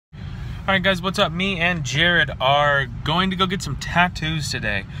Alright guys, what's up? Me and Jared are going to go get some tattoos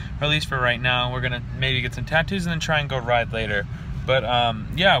today. Or at least for right now. We're gonna maybe get some tattoos and then try and go ride later. But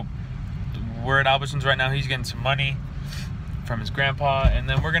yeah, we're at Albertsons right now. He's getting some money from his grandpa, and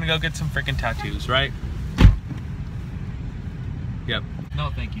then we're gonna go get some freaking tattoos, right? Yep.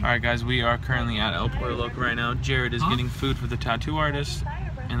 No, thank you. Alright guys, we are currently at El Pollo Loco right now. Jared is getting food for the tattoo artist,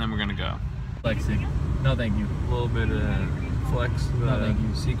 and then we're gonna go. Flexing. No, thank you. A little bit of flex, No, thank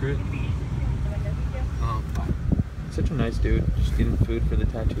you. secret. Such a nice dude, just getting food for the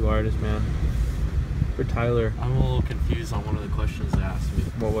tattoo artist, man. For Tyler. I'm a little confused on one of the questions they asked me.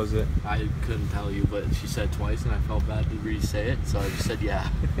 What was it? I couldn't tell you, but she said twice and I felt bad to re-say it, so I just said yeah.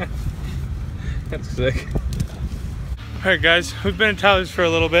 That's sick. Alright guys, we've been at Tyler's for a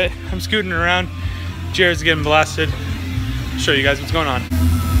little bit. I'm scooting around. Jared's getting blasted. I'll show you guys what's going on.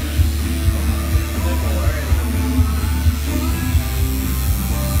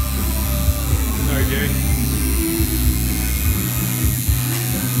 Sorry, Jared.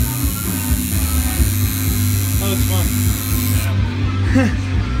 Oh, it's fun.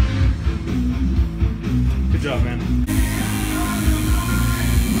 Good job, man.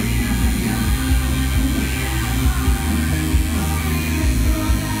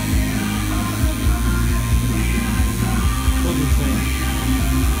 That was insane.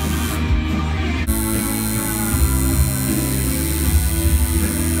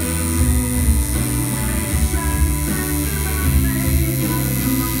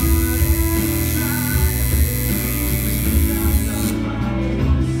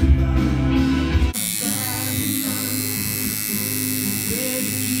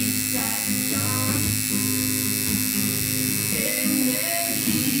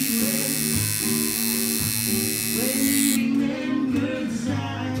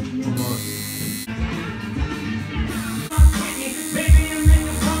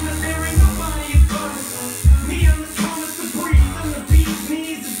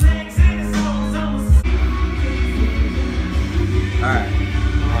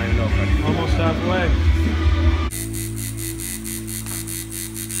 Almost halfway.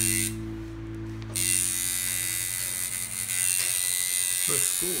 Looks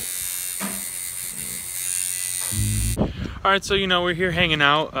cool. Alright, so we're here hanging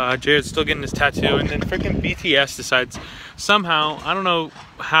out. Jared's still getting his tattoo, and then freaking BTS decides somehow, I don't know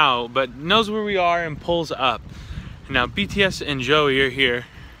how, but knows where we are and pulls up. Now BTS and Joey are here,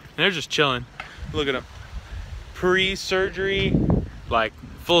 and they're just chilling. Look at them. Pre-surgery, like,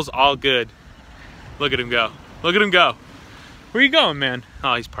 full's all good. Look at him go. Look at him go. Where you going, man?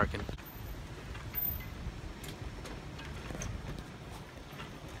 Oh, he's parking.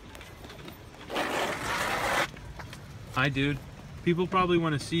 Hi, dude. People probably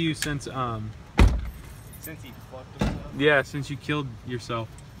want to see you since he fucked himself? Yeah, since you killed yourself.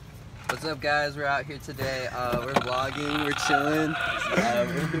 What's up, guys? We're out here today. We're vlogging, we're chilling.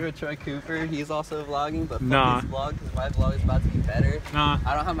 We're here with Troy Cooper. He's also vlogging, but fuck his vlog because my vlog is about to be better. Nah.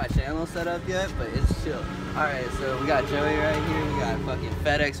 I don't have my channel set up yet, but it's chill. Alright, so we got Joey right here. We got fucking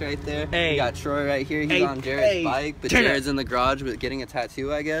FedEx right there. Hey. We got Troy right here. He's Hey. on Jared's bike, but Turn Jared's in the garage with getting a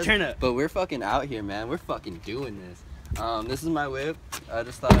tattoo, I guess. Turn up. But we're fucking out here, man. We're fucking doing this. This is my whip. I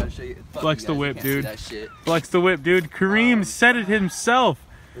just thought I'd show you. Flex the whip, dude. That shit. Flex the whip, dude. Kareem said it himself.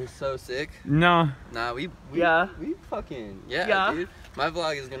 We're so sick. No. Nah, we fucking, Yeah. dude. My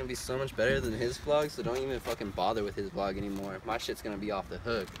vlog is gonna be so much better than his vlog, so don't even fucking bother with his vlog anymore. My shit's gonna be off the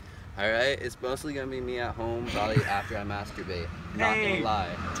hook. Alright? It's mostly gonna be me at home, probably after I masturbate. Not gonna lie.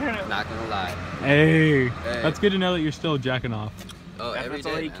 Turn it. Not gonna lie. Hey. That's good to know that you're still jacking off. Oh, every That's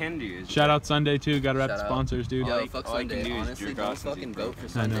day, all you man. can do. Shout out Sunday, too. Gotta rep the Shout out. sponsors, dude. Yo, fuck all you can Sunday. do is jerk Honestly, don't off since you fucking vote for I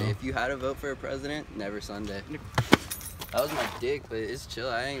Sunday. know. If you had a vote for a president, never Sunday. That was my dick, but it's chill.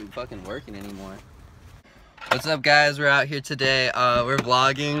 I ain't fucking working anymore. What's up, guys? We're out here today. We're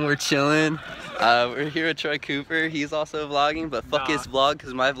vlogging. We're chilling. We're here with Troy Cooper. He's also vlogging, but fuck his vlog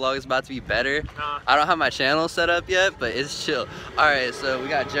because my vlog is about to be better. I don't have my channel set up yet, but it's chill. Alright, so we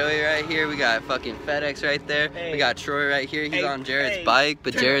got Joey right here. We got fucking FedEx right there. We got Troy right here. He's on Jared's bike,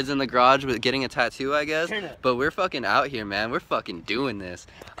 but Jared's in the garage with getting a tattoo, I guess. But we're fucking out here, man. We're fucking doing this.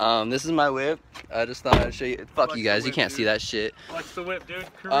 This is my whip. I just thought I'd show you. Fuck you guys. You can't see that shit. Flex the whip, dude.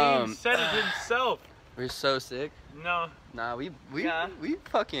 Kareem said it himself. We're so sick. No. Nah, we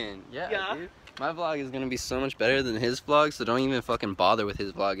fucking, yeah, dude. My vlog is gonna be so much better than his vlog, so don't even fucking bother with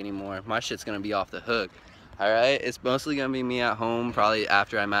his vlog anymore. My shit's gonna be off the hook. Alright? It's mostly gonna be me at home, probably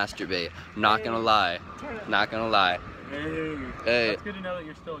after I masturbate. Not gonna lie. Not gonna lie. Hey. That's good to know that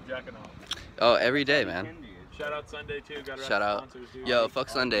you're still jacking off. Oh, every day, man. Shout out Sunday, too. Gotta Shout out. Yo, fuck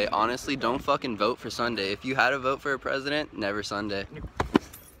Sunday. Honestly, don't fucking vote for Sunday. If you had to vote for a president, never Sunday.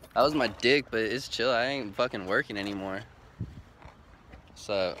 That was my dick, but it's chill. I ain't fucking working anymore.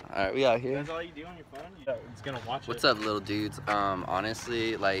 So, alright, we out here. That's all you do on your phone? Yeah, it's gonna watch What's up, little dudes?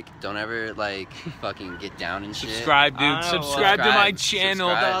 Honestly, like, don't ever, like, fucking get down and shit. Subscribe, dude. Subscribe to my channel,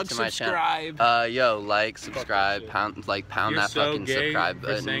 dog. Subscribe. Yo, like, subscribe, pound that fucking subscribe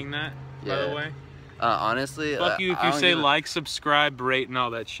button. For saying that, yeah. by the way. Honestly, fuck you if you say like, subscribe, rate, and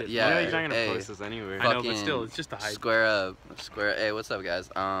all that shit. Yeah, you're not gonna post this anyway. I know, but still, it's just a hype. Square up, square. Hey, what's up, guys?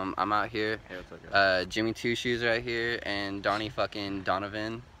 I'm out here. Hey, what's up, guys? Jimmy Two Shoes right here, and Donnie fucking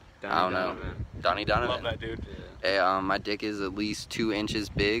Donovan. I don't know. Donnie Donovan. Love that dude. Hey, my dick is at least 2 inches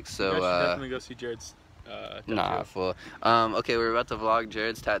big, so you should definitely go see Jared's. Nah, full. Okay, we're about to vlog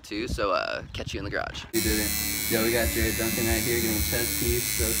Jared's tattoo, so catch you in the garage. We did it. Yo, we got Jared Duncan right here getting a chest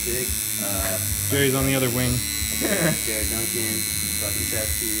piece, so sick. Jared's on the other wing. Jared Duncan, fucking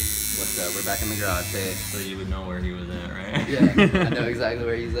chest piece. What's up? We're back in the garage. Hey. So you would know where he was at, right? Yeah, I know exactly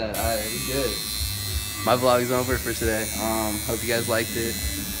where he's at. Alright, he's good. My vlog's over for today. Hope you guys liked it.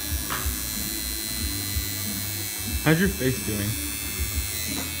 How's your face doing?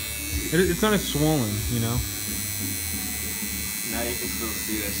 It's not as swollen, you know? Now you can still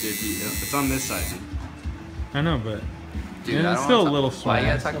see that shit. It's on this side. I know, but Dude, yeah, it's still a little swollen. Why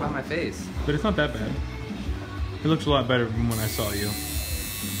you gotta talk about my face? But it's not that bad. It looks a lot better than when I saw you.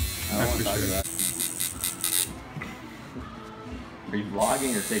 That's for sure. Are you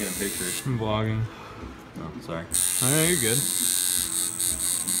vlogging or taking a picture? I'm vlogging. Oh, sorry. Oh, yeah, you're good.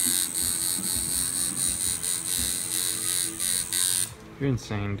 You're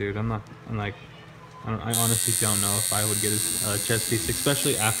insane, dude. I honestly don't know if I would get a chest piece,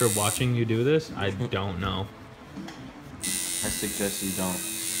 especially after watching you do this. I don't know. I suggest you don't.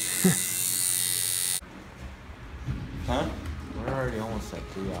 Huh? We're already almost at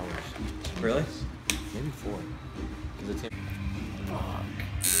 3 hours. Really? Maybe 4. Because it's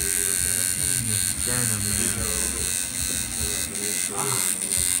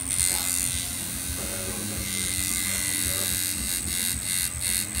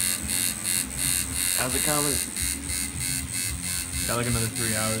How's it coming? Got like another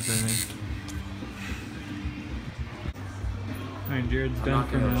 3 hours, I think. Alright, Jared's done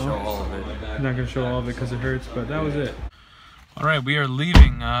for now. Show all of it. I'm not gonna show all of it because it hurts, but that was it. Alright, we are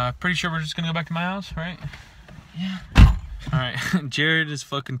leaving. Pretty sure we're just gonna go back to my house, right? Yeah. Alright, Jared is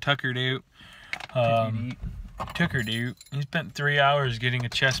fucking tuckered out. Tuckered out. He spent 3 hours getting a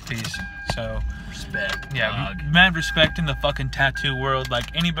chest piece, so... Respect. Yeah, mad respect in the fucking tattoo world.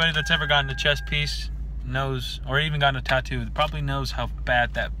 Like, anybody that's ever gotten a chest piece knows, or even gotten a tattoo, probably knows how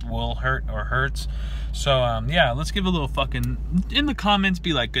bad that will hurt or hurts. So, yeah, let's give a little fucking, in the comments,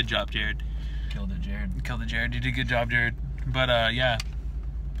 be like, good job, Jared. Killed it, Jared. Killed it, Jared. You did a good job, Jared. But, yeah.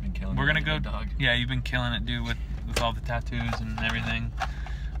 Been killing We're gonna go, dog. yeah, you've been killing it, dude, with all the tattoos and everything.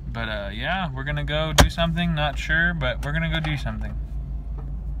 But, yeah, we're gonna go do something. Not sure, but we're gonna go do something.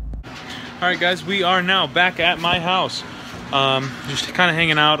 Alright guys, we are now back at my house. Just kind of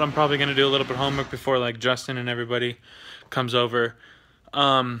hanging out. I'm probably going to do a little bit of homework before like Justin and everybody comes over.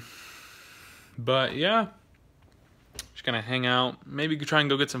 But yeah, just going to hang out. Maybe try and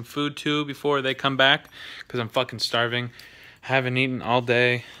go get some food too before they come back because I'm fucking starving. Haven't eaten all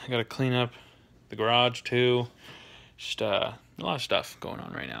day. I got to clean up the garage too. Just a lot of stuff going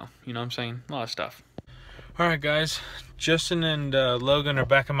on right now. You know what I'm saying? A lot of stuff. Alright guys, Justin and Logan are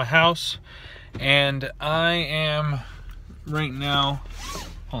back in my house, and I am right now,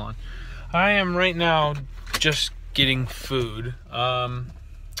 hold on, I am right now just getting food. I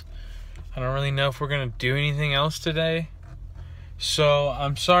don't really know if we're going to do anything else today, so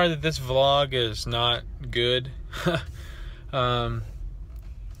I'm sorry that this vlog is not good, but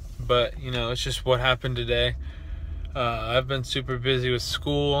you know, it's just what happened today. I've been super busy with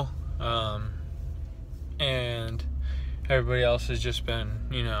school, and everybody else has just been,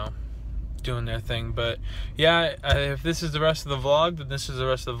 you know, doing their thing. But yeah, if this is the rest of the vlog, then this is the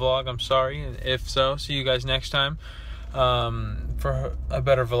rest of the vlog. I'm sorry. If so, see you guys next time for a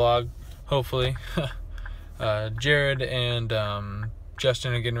better vlog, hopefully. Jared and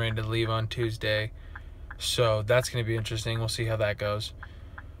Justin are getting ready to leave on Tuesday, so that's going to be interesting. We'll see how that goes.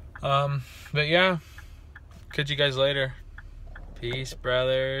 But yeah, catch you guys later. Peace,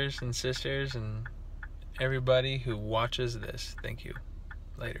 brothers and sisters, and everybody who watches this. Thank you.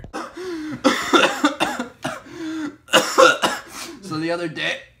 Later. So the other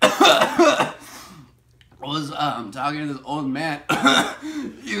day, I was talking to this old man.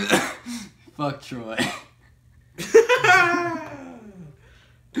 Fuck Troy. It's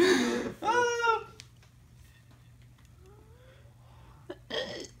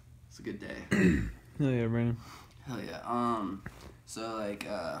a good day. Hell yeah, Brandon. Hell yeah. So like,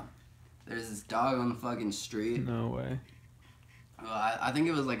 there's this dog on the fucking street. No way. Well, I think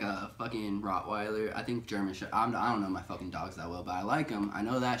it was like a fucking Rottweiler. I think German Shepherd. I don't know my fucking dogs that well, but I like them. I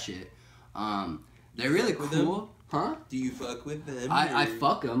know that shit. They're really cool. Huh? Do you fuck with them? I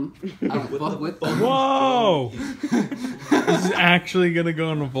fuck them. I don't fuck with them. Whoa! This is actually gonna go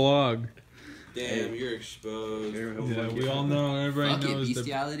on a vlog. Damn, you're exposed. Yeah, we all know. Everybody Fuck it. knows.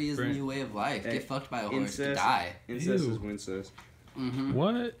 Bestiality is the brand. new way of life. Hey, Get fucked by a horse. incest. Die. Incest Ew. is wincest. Mm-hmm.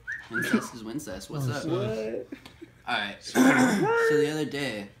 What? Incest is wincest. What's Oh, up? so- Alright. So the other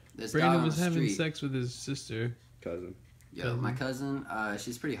day, this Brandon dog on was the having street. sex with his sister. Cousin. Yo, my cousin,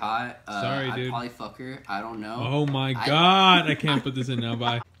 she's pretty hot. Sorry, I'd dude. probably fuck her. I don't know. Oh my god! I can't put this in now.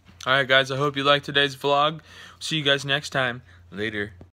 Bye. All right, guys. I hope you liked today's vlog. See you guys next time. Later.